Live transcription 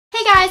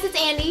guys, it's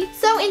Andy.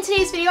 So in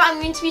today's video,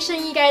 I'm going to be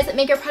showing you guys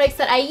makeup products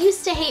that I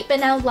used to hate but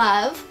now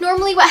love.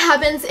 Normally what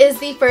happens is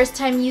the first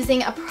time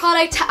using a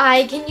product,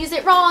 I can use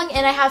it wrong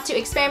and I have to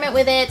experiment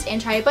with it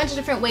and try a bunch of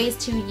different ways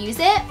to use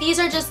it. These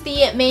are just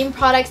the main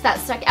products that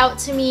stuck out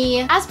to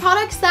me as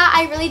products that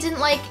I really didn't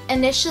like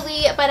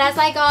initially, but as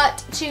I got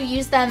to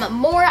use them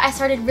more, I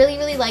started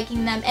really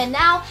liking them, and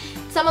now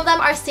some of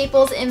them are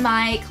staples in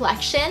my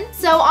collection.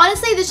 So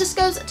honestly, this just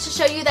goes to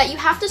show you that you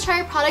have to try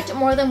a product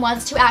more than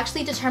once to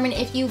actually determine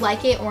if you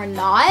like it or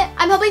not.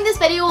 I'm hoping this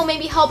video will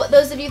maybe help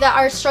those of you that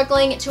are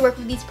struggling to work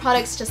with these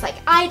products just like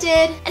I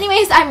did.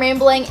 Anyways, I'm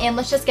rambling and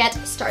let's just get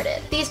started.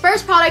 The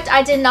first product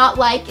I did not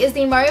like is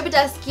the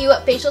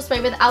Badescu facial spray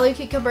with aloe,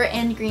 cucumber,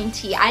 and green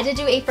tea. I did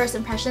do a first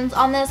impressions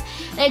on this,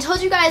 and I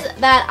told you guys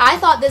that I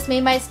thought this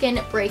made my skin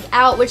break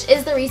out, which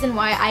is the reason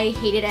why I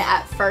hated it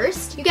at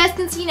first. You guys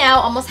can see now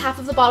almost half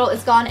of the bottle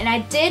is gone, and I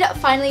did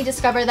finally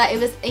discover that it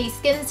was a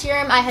skin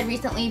serum I had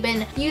recently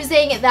been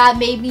using that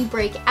made me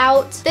break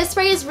out. This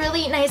spray is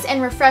really nice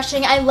and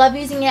refreshing. I love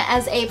using it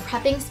as a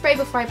prepping spray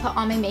before I put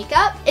on my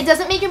makeup. It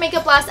doesn't make your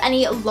makeup last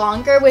any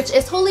longer, which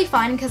is totally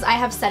fine because I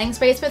have setting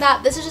sprays for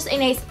that. This is just a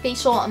nice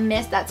facial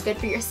mist that's good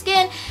for your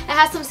skin. It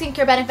has some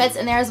skincare benefits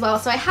in there as well,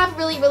 so I have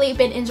really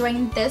been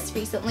enjoying this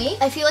recently.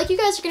 I feel like you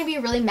guys are going to be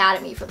really mad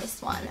at me for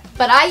this one,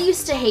 but I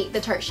used to hate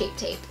the Tarte Shape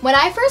Tape. When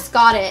I first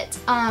got it,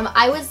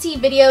 I would see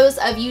videos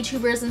of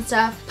YouTubers and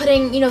stuff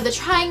putting, the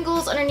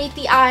triangles underneath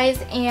the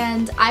eyes,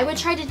 and I would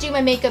try to do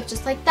my makeup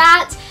just like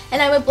that,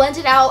 and I would blend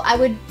it out. I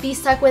would be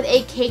stuck with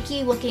a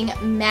cakey looking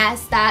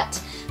mess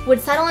that would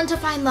settle into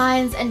fine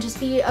lines and just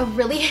be a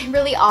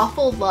really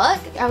awful look.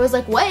 I was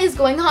like, what is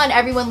going on?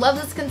 Everyone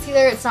loves this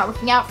concealer. It's not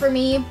working out for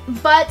me.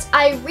 But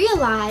I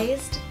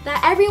realized that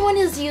everyone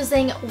is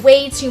using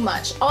way too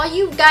much. All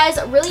you guys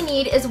really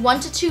need is 1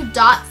 to 2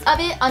 dots of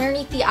it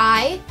underneath the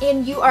eye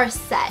and you are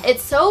set.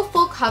 It's so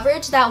full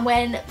coverage that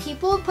when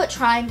people put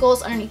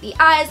triangles underneath the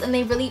eyes and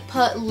they really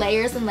put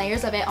layers and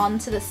layers of it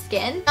onto the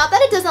skin, not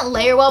that it doesn't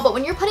layer well, but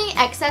when you're putting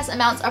excess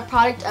amounts of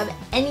product of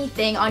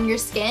anything on your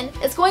skin,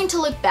 it's going to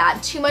look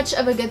bad. Too much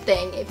of a good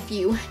thing, if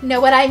you know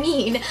what I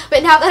mean.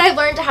 But now that I've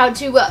learned how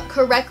to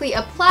correctly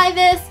apply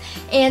this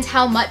and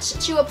how much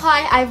to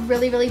apply, I've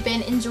really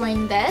been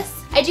enjoying this.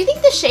 I do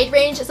think the shade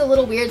range is a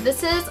little weird.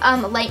 This is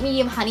light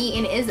medium honey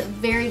and is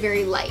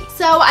very light.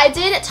 So I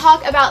did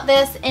talk about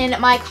this in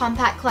my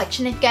compact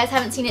collection if you guys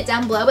haven't seen it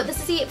down below, but this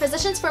is the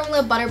Physicians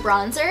Formula Butter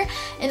Bronzer,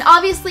 and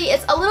obviously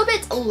it's a little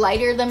bit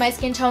lighter than my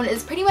skin tone.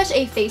 It's pretty much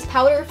a face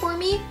powder for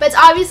me, but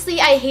obviously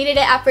I hated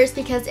it at first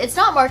because it's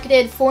not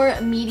marketed for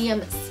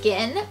medium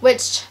skin,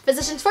 which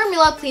Physicians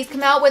Formula, please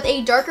come out with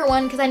a darker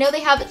one because I know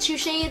they have 2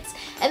 shades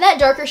and that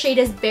darker shade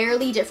is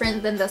barely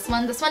different than this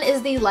one. This one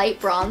is the light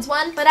bronze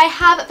one, but I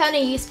have found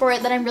a use for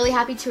it that I'm really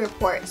happy to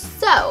report.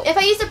 So if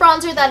I use a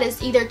bronzer that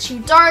is either too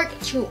dark,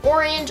 too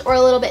orange, or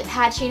a little bit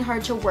patchy and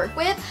hard to work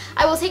with,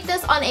 I will take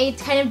this on a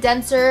kind of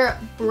denser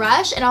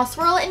brush and I'll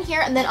swirl it in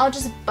here, and then I'll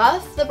just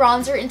buff the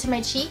bronzer into my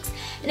cheeks,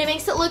 and it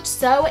makes it look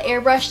so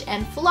airbrushed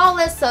and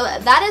flawless. So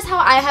that is how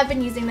I have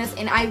been using this,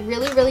 and I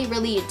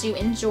really do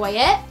enjoy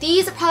it.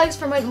 These products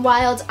from Wet n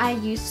Wild I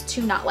used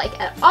to not like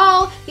at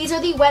all. These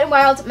are the Wet n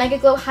Wild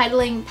MegaGlo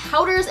Highlighting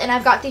Powders, and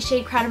I've got the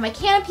shade Crown of My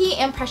Canopy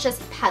and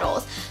Precious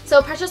Petals.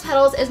 So Precious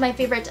Petals is my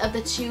favorite of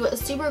the 2,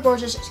 super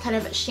gorgeous kind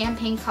of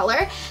champagne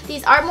color.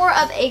 These are more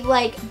of a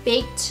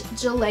baked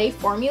gelée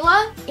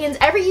formula, and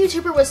every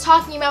YouTuber was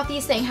talking about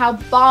these, saying how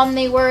bomb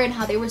they were and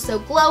how they were so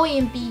glowy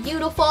and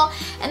beautiful.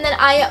 And then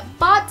I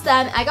bought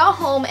them, I got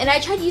home, and I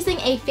tried using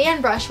a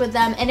fan brush with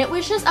them, and it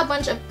was just a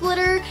bunch of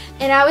glitter,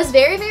 and I was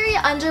very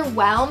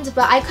underwhelmed,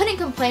 but I couldn't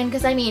complain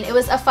because I mean, it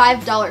was a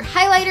 $5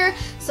 highlighter,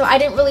 so I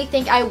didn't really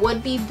think I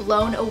would be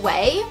blown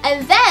away.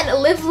 And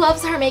then Liv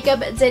Loves Her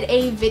Makeup did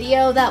a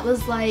video that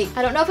was like,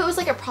 I don't know if it was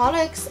like a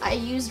products I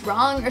used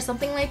wrong or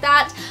something like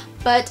that,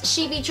 but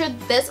she featured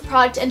this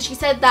product and she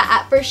said that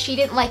at first she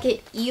didn't like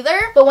it either,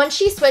 but once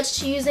she switched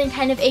to using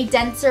kind of a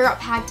denser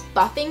packed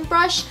buffing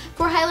brush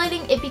for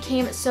highlighting, it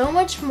became so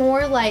much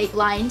more like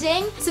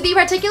blinding. So the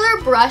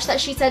particular brush that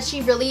she said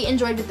she really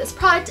enjoyed with this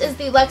product is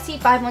the Luxie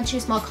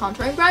 512 Small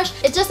Contouring Brush.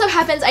 It just so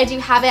happens I do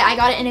have it. I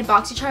got it in a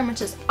BoxyCharm,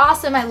 which is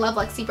awesome. I love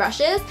Luxie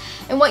brushes.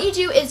 And what you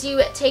do is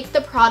you take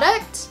the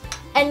product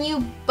and you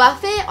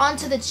buff it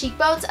onto the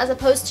cheekbones as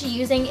opposed to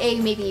using a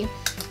maybe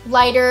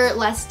lighter,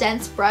 less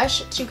dense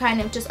brush to kind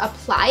of just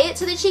apply it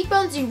to the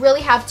cheekbones. You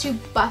really have to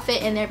buff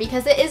it in there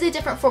because it is a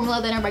different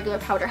formula than a regular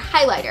powder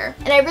highlighter.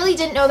 And I really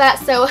didn't know that,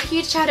 so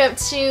huge shout out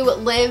to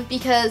Liv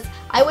because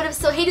I would have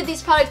still hated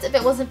these products if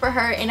it wasn't for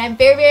her, and I'm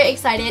very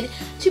excited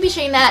to be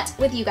sharing that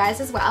with you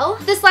guys as well.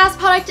 This last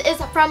product is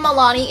from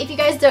Milani. If you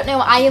guys don't know,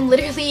 I am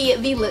literally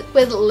the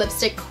liquid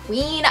lipstick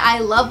queen. I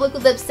love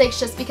liquid lipsticks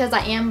just because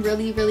I am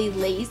really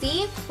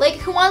lazy. Like,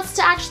 who wants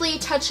to actually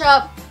touch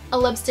up a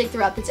lipstick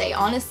throughout the day,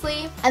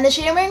 honestly. And the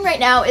shade I'm wearing right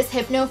now is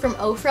Hypno from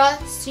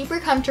Ofra. Super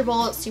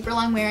comfortable, super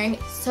long wearing,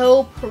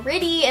 so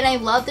pretty, and I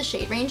love the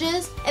shade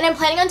ranges. And I'm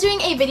planning on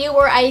doing a video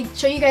where I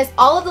show you guys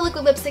all of the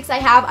liquid lipsticks I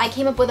have. I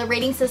came up with a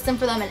rating system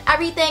for them and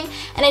everything,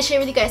 and I share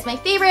with you guys my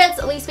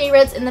favorites, least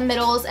favorites, in the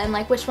middles, and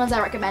like which ones I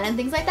recommend and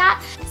things like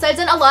that. So I've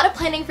done a lot of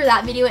planning for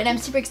that video, and I'm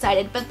super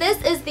excited. But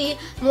this is the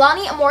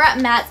Milani Amore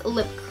Matte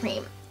Lip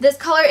Cream. This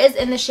color is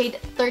in the shade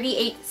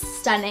 38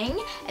 Stunning,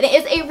 and it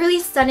is a really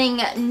stunning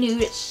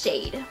nude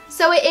shade.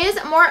 So it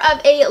is more of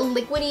a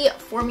liquidy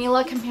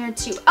formula compared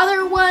to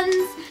other ones.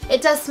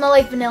 It does smell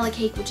like vanilla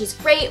cake, which is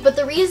great, but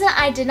the reason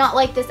I did not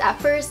like this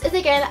at first is,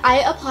 again, I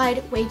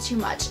applied way too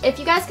much. If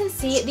you guys can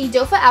see, the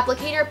doe foot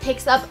applicator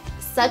picks up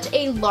such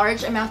a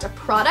large amount of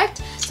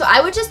product, so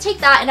I would just take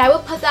that and I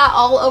would put that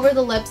all over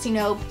the lips, you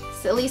know,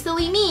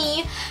 silly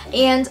me,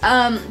 and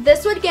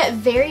this would get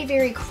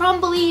very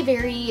crumbly,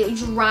 very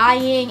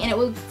drying, and it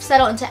would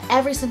settle into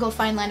every single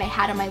fine line I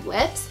had on my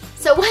lips.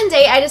 So one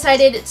day I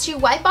decided to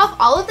wipe off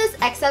all of this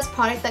excess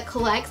product that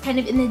collects kind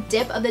of in the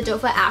dip of the doe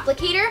foot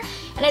applicator,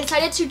 and I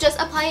decided to just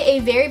apply a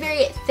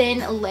very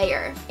thin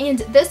layer. And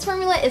this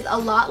formula is a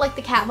lot like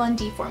the Kat Von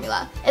D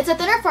formula. It's a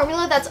thinner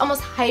formula that's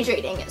almost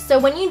hydrating, so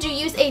when you do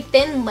use a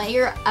thin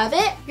layer of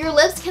it, your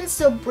lips can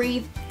still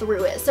breathe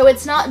through it. So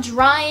it's not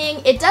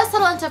drying. It does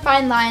settle into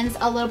fine lines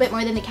a little bit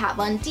more than the Kat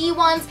Von D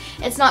ones.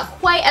 It's not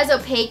quite as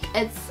opaque.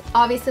 It's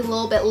obviously a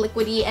little bit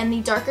liquidy, and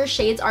the darker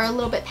shades are a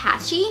little bit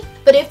patchy.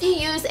 But if you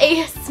use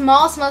a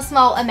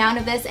small amount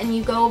of this and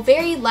you go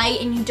very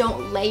light and you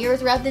don't layer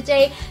throughout the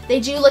day, they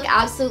do look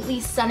absolutely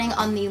stunning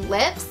on the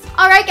lips.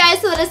 Alright guys,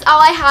 so that is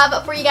all I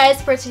have for you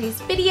guys for today's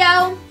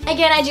video.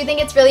 Again, I do think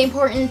it's really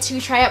important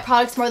to try out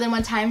products more than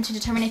one time to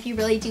determine if you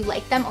really do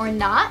like them or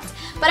not.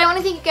 But I want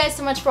to thank you guys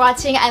so much for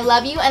watching. I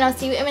love you, and I'll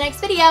see you in my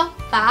next video.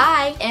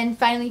 Bye! And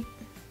finally,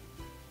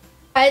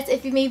 guys,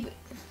 if you may...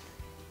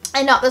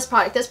 And not this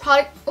product. This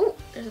product, oh,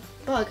 there's a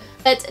bug.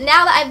 But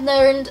now that I've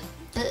learned,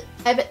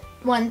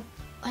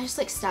 I just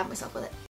like stabbed myself with it.